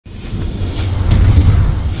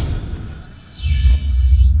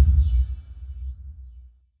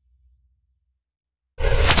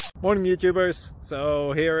Morning YouTubers.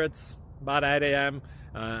 So here it's about 8 a.m.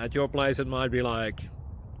 At your place it might be like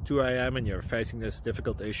 2 a.m. and you're facing this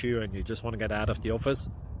difficult issue and you just want to get out of the office.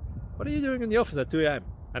 What are you doing in the office at 2 a.m.?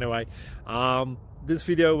 Anyway, this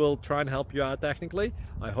video will try and help you out technically.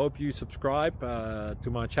 I hope you subscribe to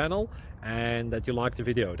my channel and that you like the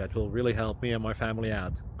video. That will really help me and my family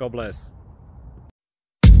out. God bless.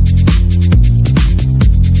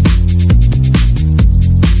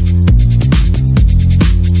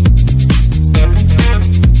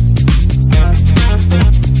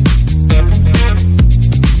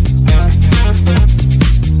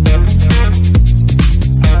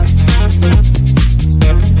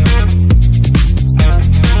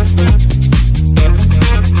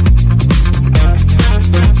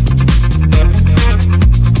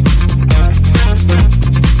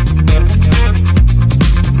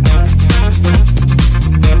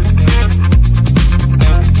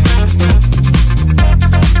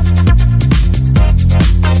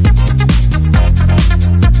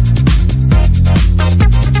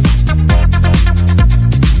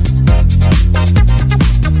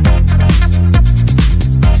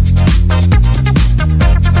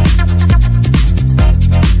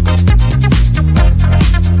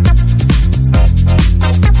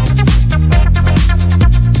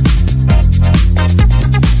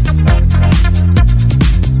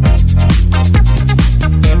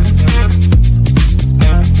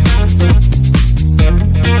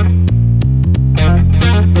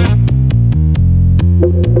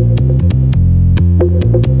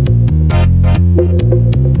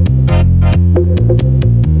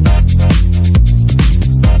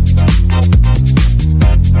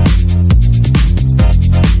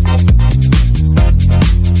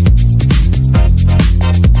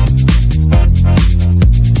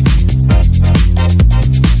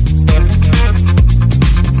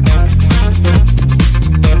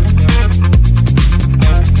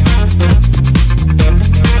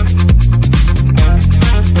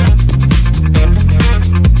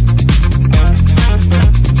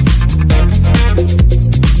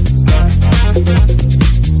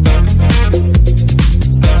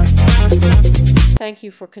 Thank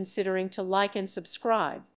you for considering to like and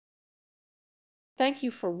subscribe. Thank you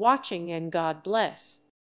for watching and God bless.